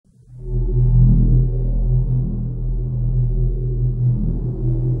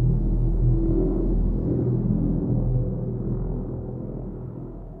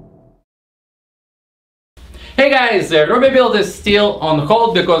Hey guys, the Ruby build is still on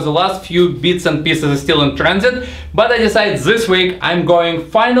hold because the last few bits and pieces are still in transit, but I decided this week I'm going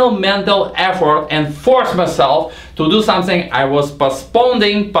final mental effort and force myself to do something I was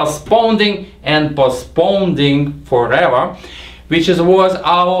postponing forever, which was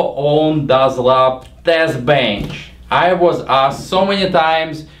our own DazLab Testbench. I was asked so many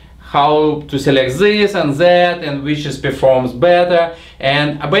times how to select this and that and which performs better,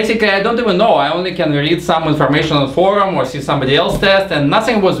 and basically I don't even know. I only can read some information on forum or see somebody else test, and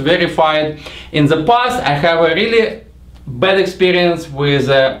nothing was verified. In the past I have a really bad experience with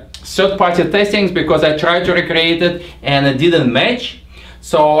third-party testings because I tried to recreate it and it didn't match.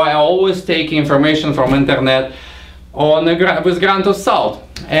 So I always take information from internet with grain of salt.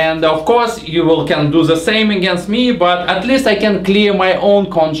 And of course you can do the same against me, but at least I can clear my own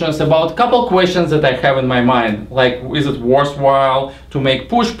conscience about a couple questions that I have in my mind, like is it worthwhile to make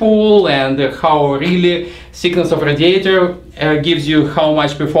push-pull, and how really thickness of radiator gives you how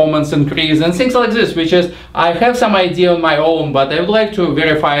much performance increase and things like this, which is I have some idea on my own, but I would like to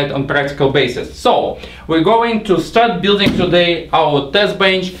verify it on practical basis. So we're going to start building today our test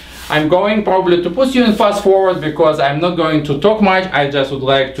bench. I'm going probably to put you in fast forward because I'm not going to talk much. I just would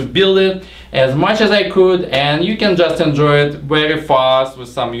like to build it as much as I could, and you can just enjoy it very fast with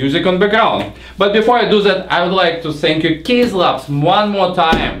some music on background. But before I do that, I would like to thank you DazLab one more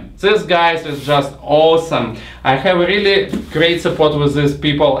time. This guys is just awesome. I have really great support with these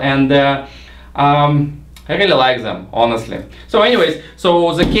people, and I really like them, honestly. So anyways,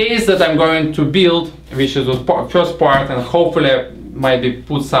 so the case that I'm going to build, which is the first part, and hopefully maybe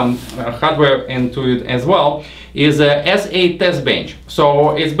put some hardware into it as well, is a S8 test bench.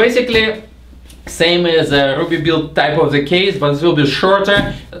 So it's basically same as a Ruby build type of the case, but it will be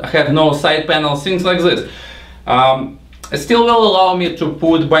shorter, have no side panels, things like this. It still will allow me to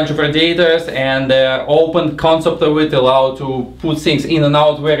put a bunch of radiators, and open concept of it allow to put things in and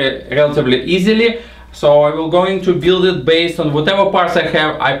out very relatively easily. So I will going to build it based on whatever parts I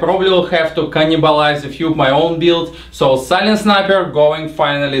have. I probably will have to cannibalize a few of my own builds. So Silent Sniper going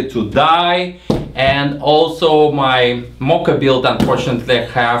finally to die, and also my Mocha build unfortunately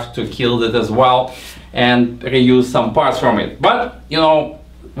have to kill it as well and reuse some parts from it. But you know,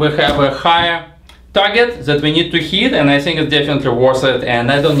 we have a higher target that we need to hit, and I think it's definitely worth it, and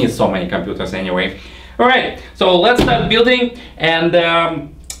I don't need so many computers anyway. Alright, so let's start building, and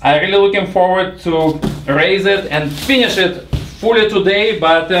I'm really looking forward to raise it and finish it fully today,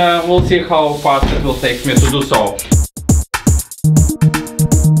 but we'll see how fast it will take me to do so.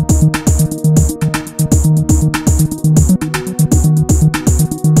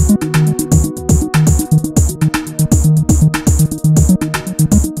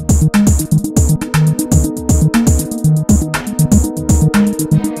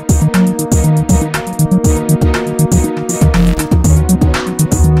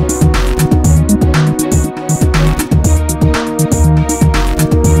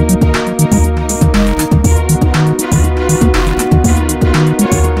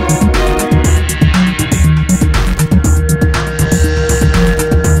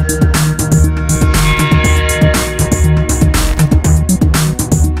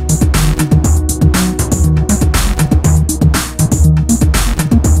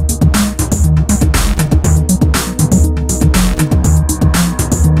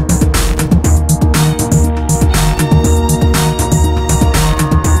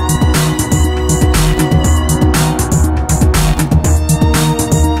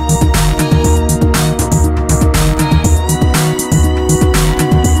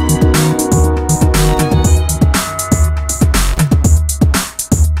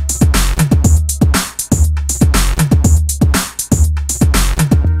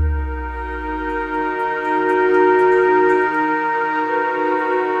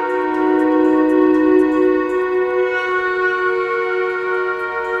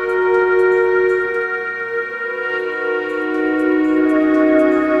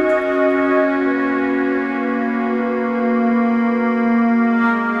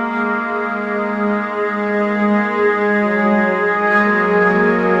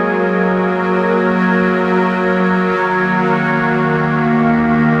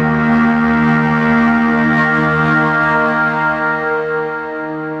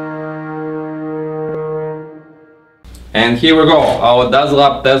 And here we go, our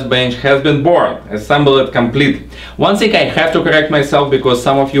DazLab test bench has been born, assembled complete. One thing I have to correct myself, because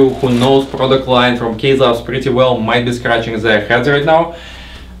some of you who knows product line from DazLab pretty well might be scratching their heads right now.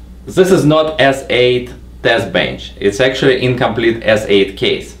 This is not S8 Testbench. It's actually incomplete S8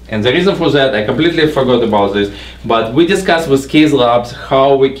 case. And the reason for that, I completely forgot about this, but we discussed with Case Labs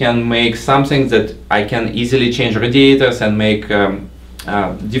how we can make something that I can easily change radiators and make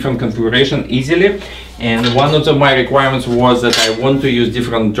different configuration easily. And one of my requirements was that I want to use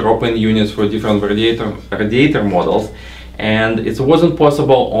different drop-in units for different radiator models, and it wasn't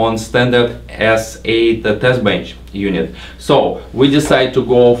possible on standard S8 Testbench unit. So we decided to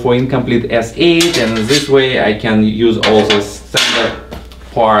go for incomplete S8, and this way I can use all the standard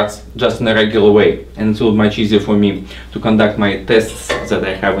parts just in a regular way, and it will be much easier for me to conduct my tests that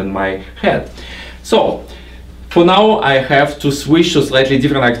I have in my head. So for now I have to switch to slightly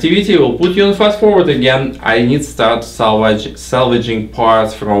different activity. We'll put you on fast forward again. I need to start salvaging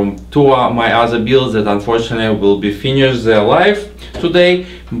parts from two of my other builds that unfortunately will be finished their life today,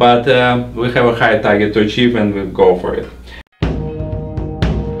 but we have a high target to achieve and we'll go for it.